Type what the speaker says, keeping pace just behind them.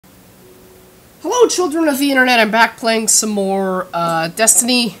Hello, children of the internet. I'm back playing some more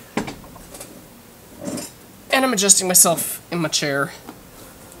Destiny. And I'm adjusting myself in my chair.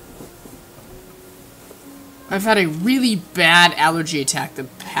 I've had a really bad allergy attack the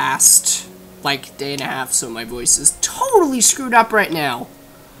past, like, day and a half, so my voice is totally screwed up right now.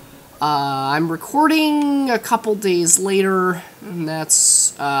 I'm recording a couple days later, and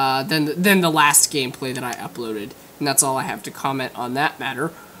that's, than the last gameplay that I uploaded. And that's all I have to comment on that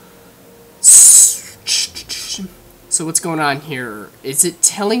matter. So what's going on here? Is it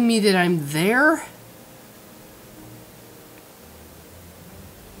telling me that I'm there?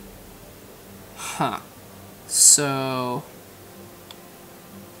 Huh. So...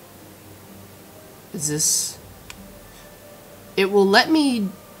 is this... it will let me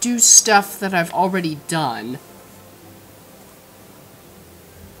do stuff that I've already done.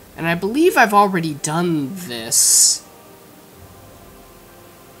 And I believe I've already done this.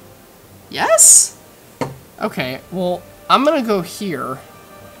 Yes? Okay, well, I'm gonna go here.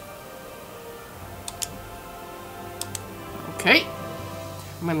 Okay.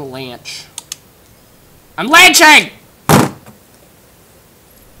 I'm gonna lanch. I'm lanching!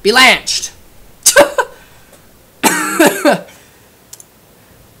 Be lanched! I'm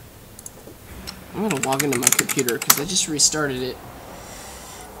gonna log into my computer, because I just restarted it.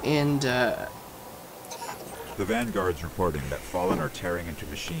 And, The Vanguard's reporting that Fallen are tearing into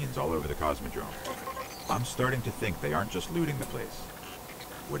machines all over the Cosmodrome. I'm starting to think they aren't just looting the place.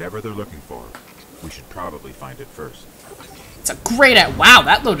 Whatever they're looking for, we should probably find it first. it's a great wow,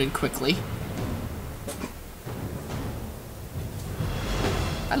 that loaded quickly.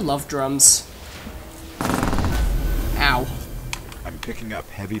 I love drums. Ow. I'm picking up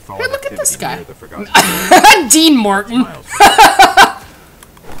heavy Fallen Hey, look at this guy. near the Forgotten Dean Martin.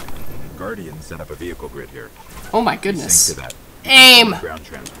 Guardian set up a vehicle grid here. Oh my goodness. Sync to that. Aim! Ground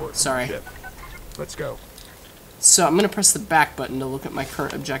transport. Sorry. Ship. Let's go. So I'm gonna press the back button to look at my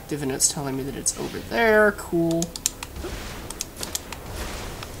current objective, and it's telling me that it's over there. Cool.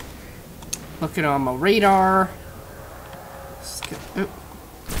 Looking on my radar. Oh.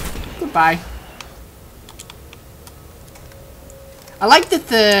 Goodbye. I like that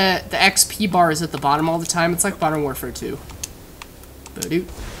the XP bar is at the bottom all the time. It's like Modern Warfare 2. Ba-doop.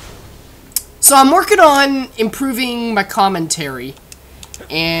 So I'm working on improving my commentary,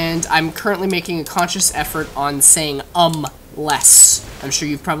 and I'm currently making a conscious effort on saying less. I'm sure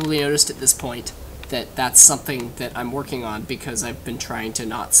you've probably noticed at this point that that's something that I'm working on, because I've been trying to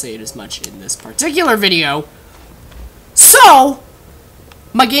not say it as much in this particular video. So,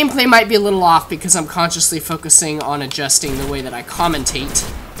 my gameplay might be a little off because I'm consciously focusing on adjusting the way that I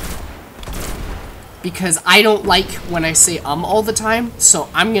commentate. Because I don't like when I say all the time, so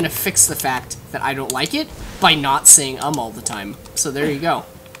I'm gonna fix the fact that I don't like it by not saying all the time. So there you go.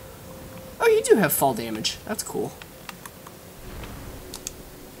 Oh, you do have fall damage. That's cool.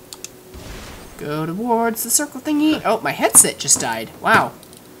 Go towards the circle thingy. Oh, my headset just died. Wow.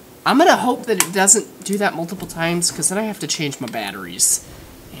 I'm gonna hope that it doesn't do that multiple times, because then I have to change my batteries.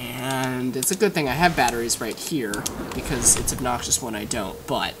 And it's a good thing I have batteries right here, because it's obnoxious when I don't,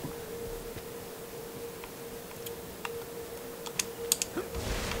 but...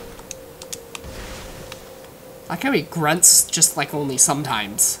 I like how he grunts just like only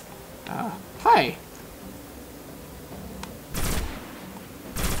sometimes. Hi.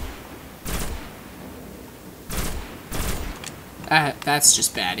 That's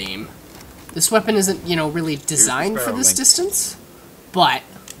just bad aim. This weapon isn't, you know, really designed for this distance, but...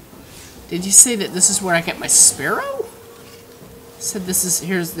 did you say that this is where I get my sparrow? Said this is,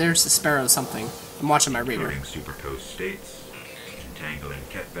 there's the sparrow something. I'm watching my radar. Superposed states, entangling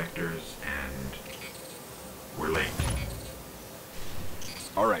ket vectors, and... we're late.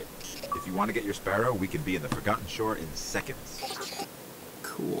 Alright, if you want to get your sparrow, we can be in the Forgotten Shore in seconds.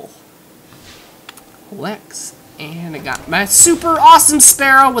 Cool. Lex. And I got my super awesome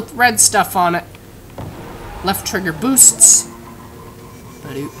sparrow with red stuff on it. Left trigger boosts.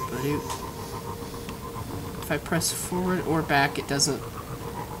 Ba-doop, ba-doop. If I press forward or back, it doesn't...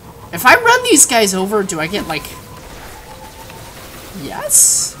 if I run these guys over, do I get, like...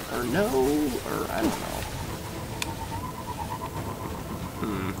 yes? Or no? Or I don't know.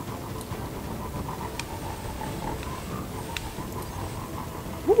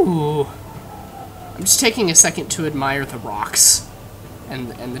 Ooh. I'm just taking a second to admire the rocks and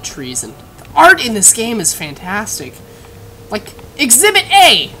the trees, and the art in this game is fantastic. Like, Exhibit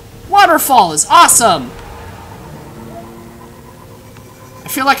A! Waterfall is awesome! I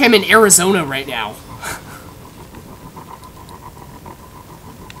feel like I'm in Arizona right now.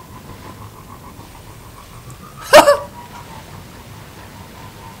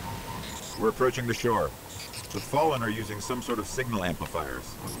 We're approaching the shore. The Fallen are using some sort of signal amplifiers.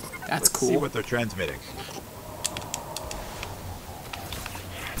 That's Let's cool. see what they're transmitting.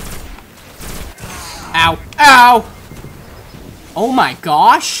 Ow. Ow! Oh my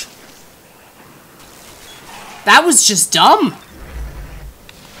gosh! That was just dumb!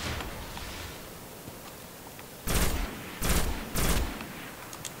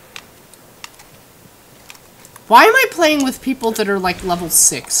 Why am I playing with people that are like level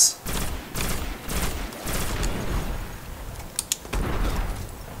 6?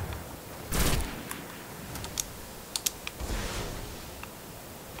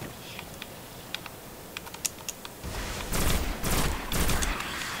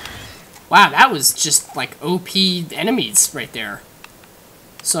 Wow, that was just like OP enemies right there.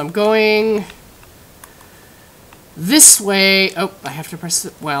 So I'm going this way. Oh, I have to press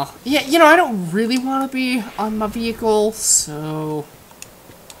it. Well, yeah, you know, I don't really want to be on my vehicle, so...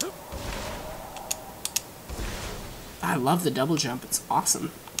 I love the double jump. It's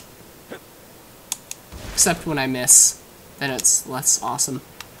awesome. Except when I miss. Then it's less awesome.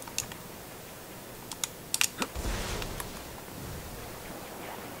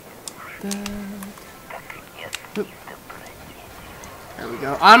 Oop. There we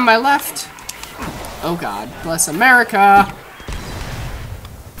go. On my left. Oh God, bless America.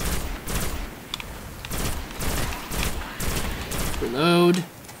 Reload.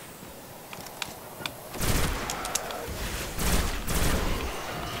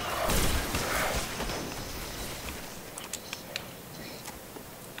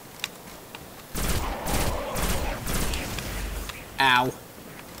 Ow.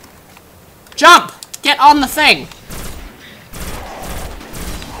 Jump! Get on the thing!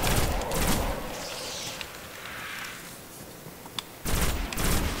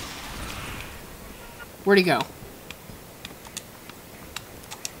 Where'd he go?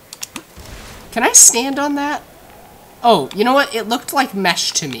 Can I stand on that? Oh, you know what? It looked like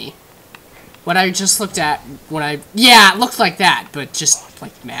mesh to me. What I just looked at when I... Yeah, it looked like that, but just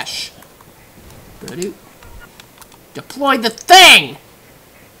like mesh. Deploy the thing!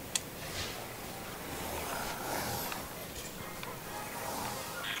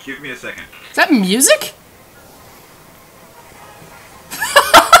 Give me a second. Is that music? Some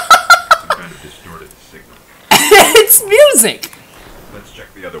kind of distorted signal. It's music! Let's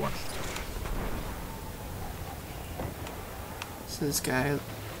check the other one. So this guy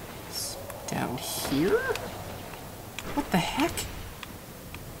is down here? What the heck?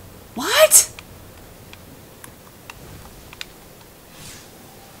 What?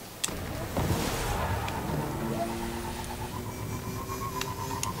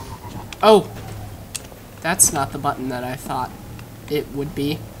 Oh, that's not the button that I thought it would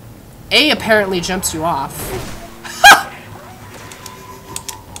be. A apparently jumps you off.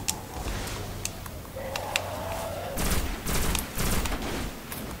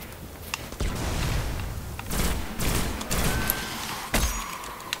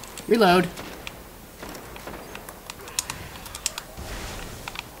 Reload.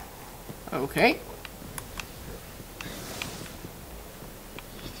 Okay.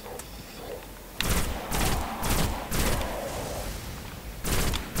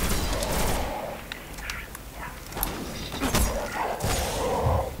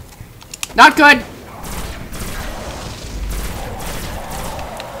 Not good!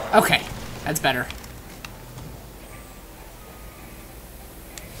 Okay, that's better.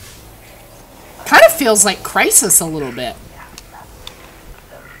 Kind of feels like Crisis a little bit.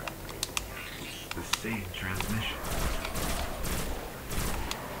 The same transmission.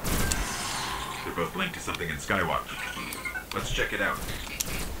 They're both linked to something in Skywatch. Let's check it out.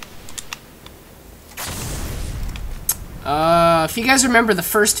 If you guys remember the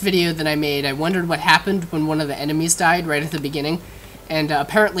first video that I made, I wondered what happened when one of the enemies died right at the beginning. And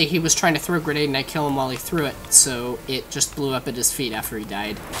apparently he was trying to throw a grenade and I killed him while he threw it, so it just blew up at his feet after he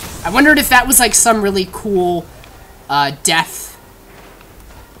died. I wondered if that was like some really cool death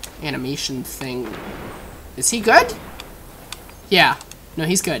animation thing. Is he good? Yeah. No,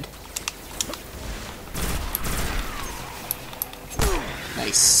 he's good.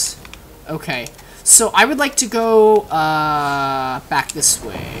 Nice. Okay. So I would like to go back this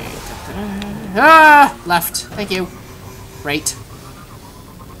way. Ah! Left. Thank you. Right.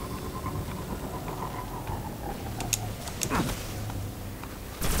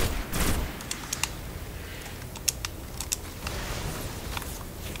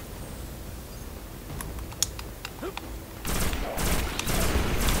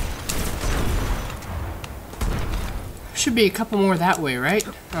 Should be a couple more that way, right?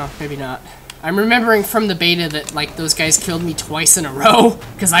 Oh, maybe not. I'm remembering from the beta that, like, those guys killed me twice in a row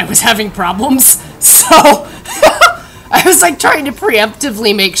because I was having problems. So, I was, like, trying to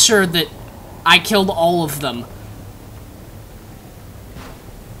preemptively make sure that I killed all of them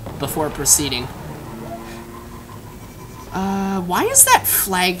before proceeding. Why is that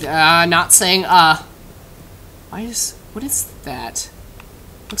flagged? Not saying, what is that?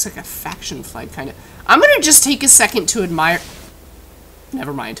 Looks like a faction flag, kind of. I'm gonna just take a second to admire...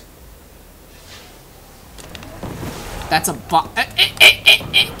 Never mind. That's a bot.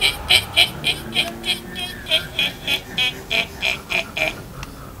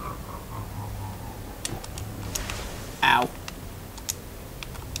 Ow.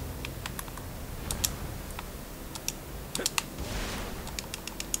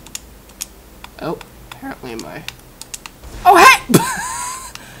 Oh, apparently my... Oh, hey!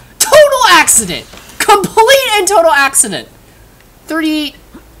 Total accident! Complete and total accident! 38...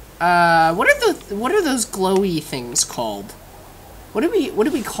 what are those glowy things called? What do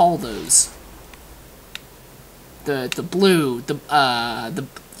we call those? The blue,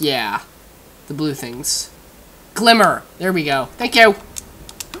 yeah. The blue things. Glimmer. There we go. Thank you.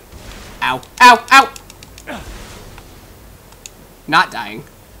 Ow. Ow. Ow. Not dying.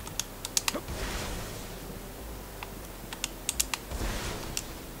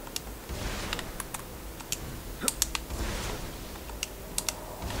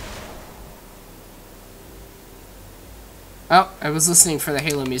 Oh, I was listening for the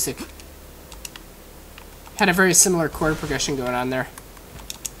Halo music. Had a very similar chord progression going on there.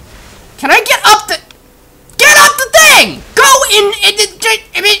 Can I get up the... Get up the thing! Go in...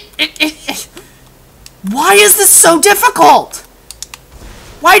 Why is this so difficult?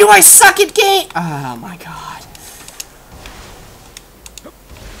 Why do I suck at game... Oh my god.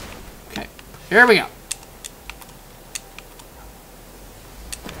 Okay, here we go.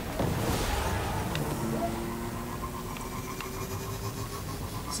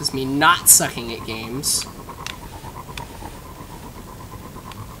 This is me not sucking at games.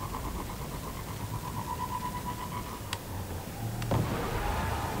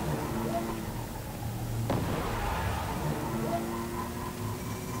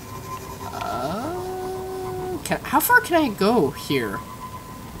 How far can I go here?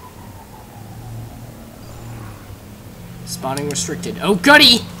 Spawning restricted. Oh,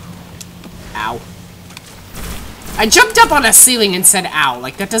 goody! Ow. I jumped up on a ceiling and said ow.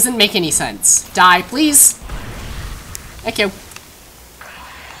 Like, that doesn't make any sense. Die, please. Thank you.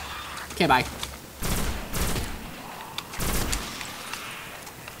 Okay, bye.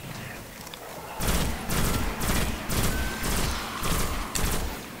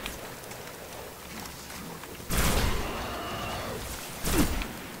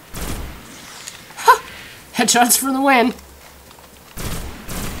 Ha! Headshots for the win.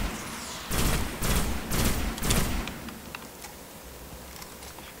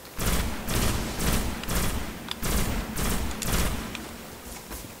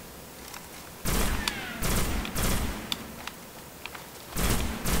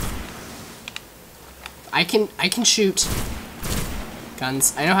 I can shoot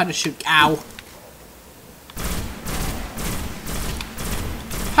guns. I know how to shoot. Ow.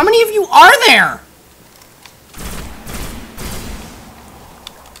 How many of you are there?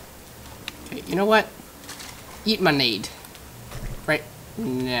 Okay, you know what? Eat my nade. Right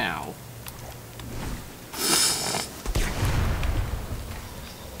now.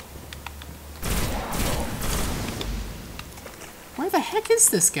 Where the heck is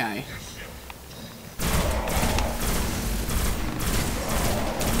this guy?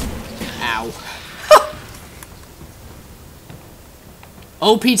 Ow.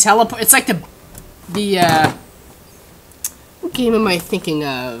 OP teleport. It's like the what game am I thinking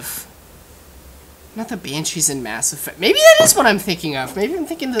of? Not the Banshees in Mass Effect. Maybe that is what I'm thinking of. Maybe I'm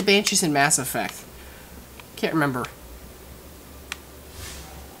thinking of the Banshees in Mass Effect. Can't remember.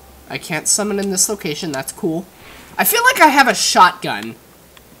 I can't summon in this location. That's cool. I feel like I have a shotgun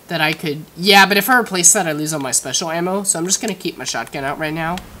that I could... Yeah, but if I replace that, I lose all my special ammo. So I'm just going to keep my shotgun out right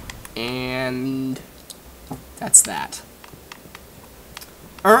now. And that's that.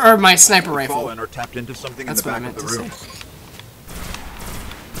 Or my sniper rifle. Fallen or tapped into something in the back of the room.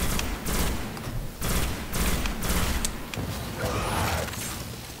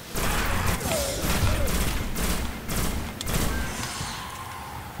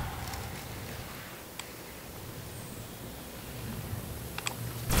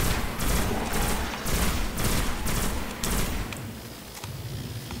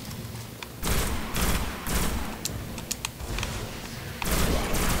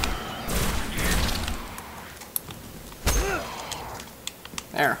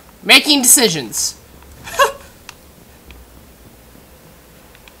 Making decisions.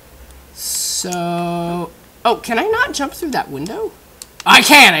 So... Oh, can I not jump through that window? I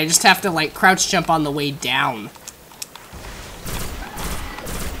can! I just have to, like, crouch jump on the way down.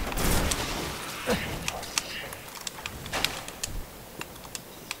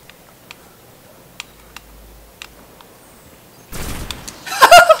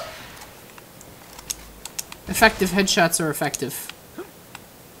 Effective headshots are effective.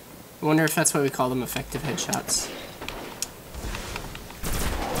 I wonder if that's why we call them effective headshots.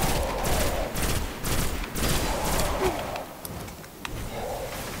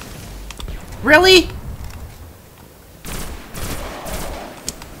 Really?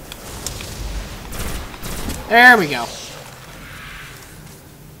 There we go.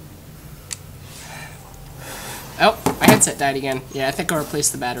 Oh, my headset died again. Yeah, I think I'll replace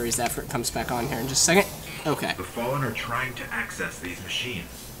the batteries after it comes back on here in just a second. Okay. The Fallen are trying to access these machines,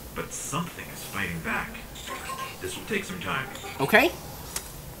 but something is fighting back. This will take some time. Okay.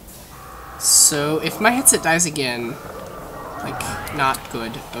 So, if my headset dies again... Like, not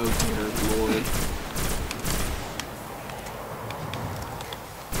good. Oh dear lord.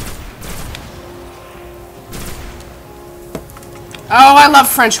 Oh, I love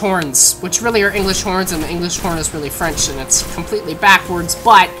French horns, which really are English horns, and the English horn is really French, and it's completely backwards,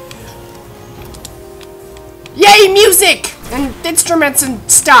 but... Yay, music! And instruments and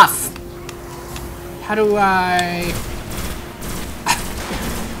stuff! How do I...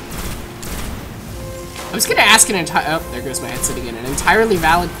 I was gonna ask an oh, there goes my headset again. An entirely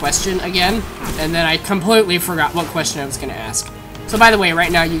valid question again, and then I completely forgot what question I was gonna ask. So by the way,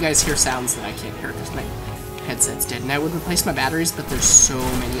 right now you guys hear sounds that I can't hear because my headset's dead, and I would replace my batteries, but there's so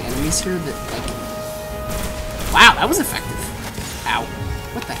many enemies here that, like... Wow, that was effective. Ow.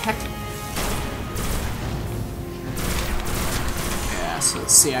 What the heck? Yeah, so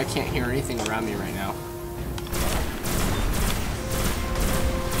let's see, I can't hear anything around me right now.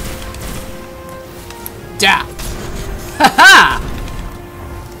 Da! Ha-ha!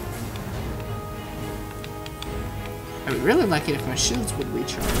 I would really like it if my shields would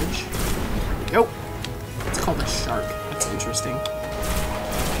recharge. There we go. It's called a shark. That's interesting.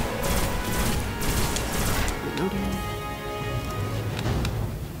 Reloading.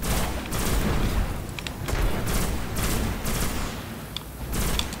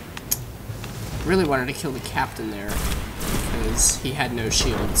 Really wanted to kill the captain there because he had no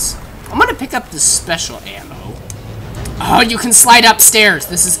shields. I'm gonna pick up the special ammo. Oh, you can slide upstairs.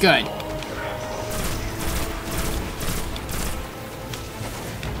 This is good.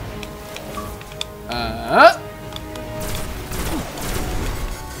 Ow,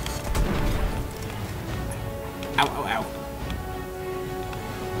 ow, ow.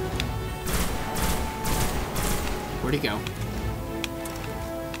 Where'd he go?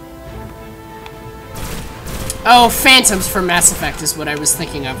 Oh, phantoms from Mass Effect is what I was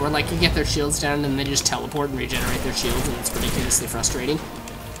thinking of, where, like, you get their shields down and then they just teleport and regenerate their shields, and it's ridiculously frustrating.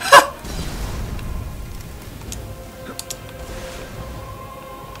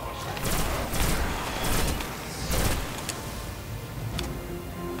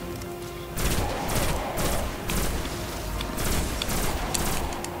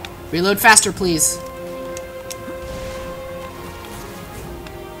 Reload faster, please.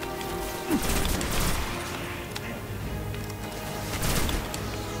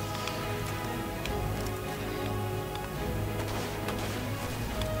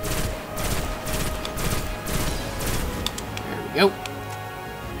 There we go.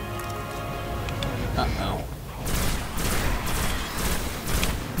 Uh-oh.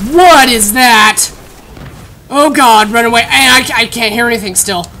 What is that? Oh god, run away. And I can't hear anything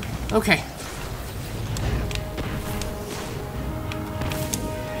still. Okay.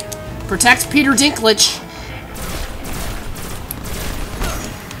 Protect Peter Dinklage.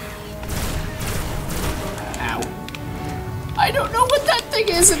 Ow. I don't know what that thing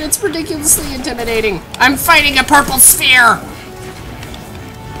is, and it's ridiculously intimidating. I'm fighting a purple sphere!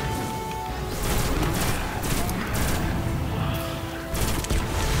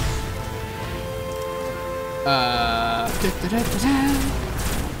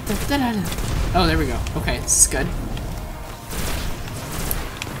 Oh, there we go. Okay, this is good.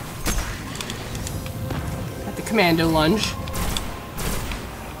 Got the commando lunge.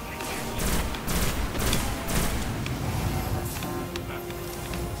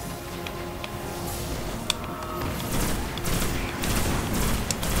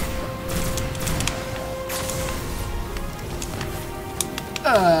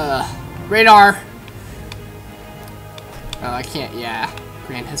 Radar. Oh, I can't, yeah.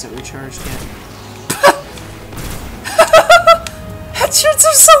 Grant hasn't recharged yet. Headshots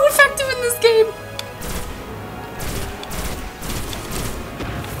are so effective in this game!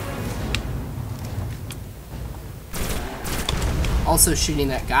 Also, shooting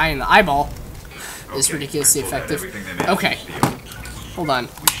that guy in the eyeball is ridiculously effective. Okay. Hold on.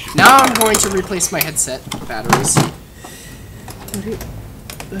 Now I'm going to replace my headset batteries.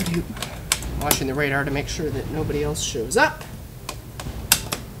 Watching the radar to make sure that nobody else shows up.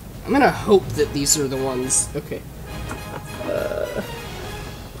 I'm gonna hope that these are the ones. Okay.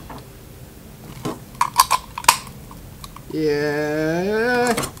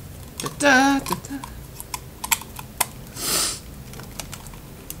 Yeah. Da, da, da, da.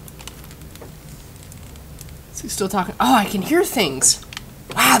 Is he still talking? Oh, I can hear things.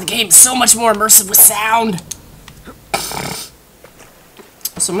 Wow, the game is so much more immersive with sound.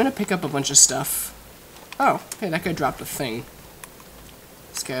 So I'm gonna pick up a bunch of stuff. Oh, hey, that guy dropped a thing.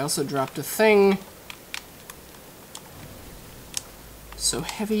 This guy also dropped a thing. So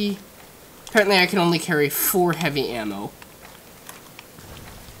heavy. Apparently I can only carry 4 heavy ammo.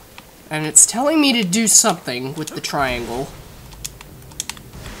 And it's telling me to do something with the triangle.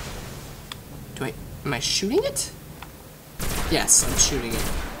 Am I shooting it? Yes, I'm shooting it.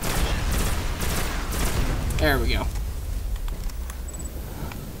 There we go.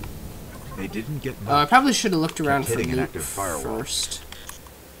 They didn't get I probably should have looked around for hitting an loot active firewall. first.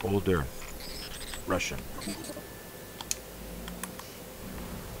 Old Earth. Russian.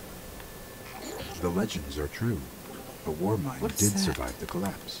 The legends are true. A war mine What's did that? survive the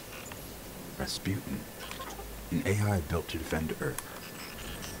collapse. Rasputin, an AI built to defend Earth.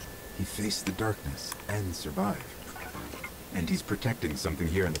 He faced the darkness and survived. And he's protecting something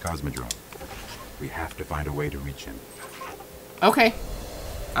here in the Cosmodrome. We have to find a way to reach him. Okay.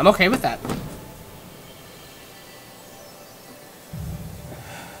 I'm okay with that.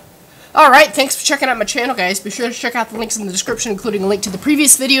 Alright, thanks for checking out my channel, guys. Be sure to check out the links in the description, including a link to the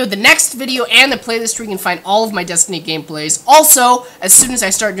previous video, the next video, and the playlist where you can find all of my Destiny gameplays. Also, as soon as I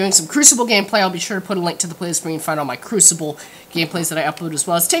start doing some Crucible gameplay, I'll be sure to put a link to the playlist where you can find all my Crucible gameplays that I upload as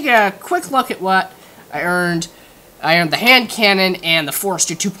well. Let's take a quick look at what I earned. I earned the hand cannon and the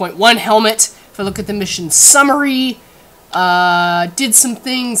Forester 2.1 helmet. If I look at the mission summary, did some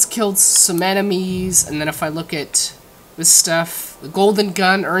things, killed some enemies, and then if I look at this stuff, the golden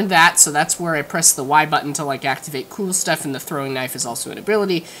gun, earned that, so that's where I press the Y button to like activate cool stuff, and the throwing knife is also an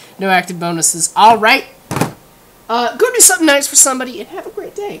ability. No active bonuses. Alright, go do something nice for somebody, and have a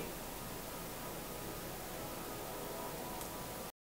great day.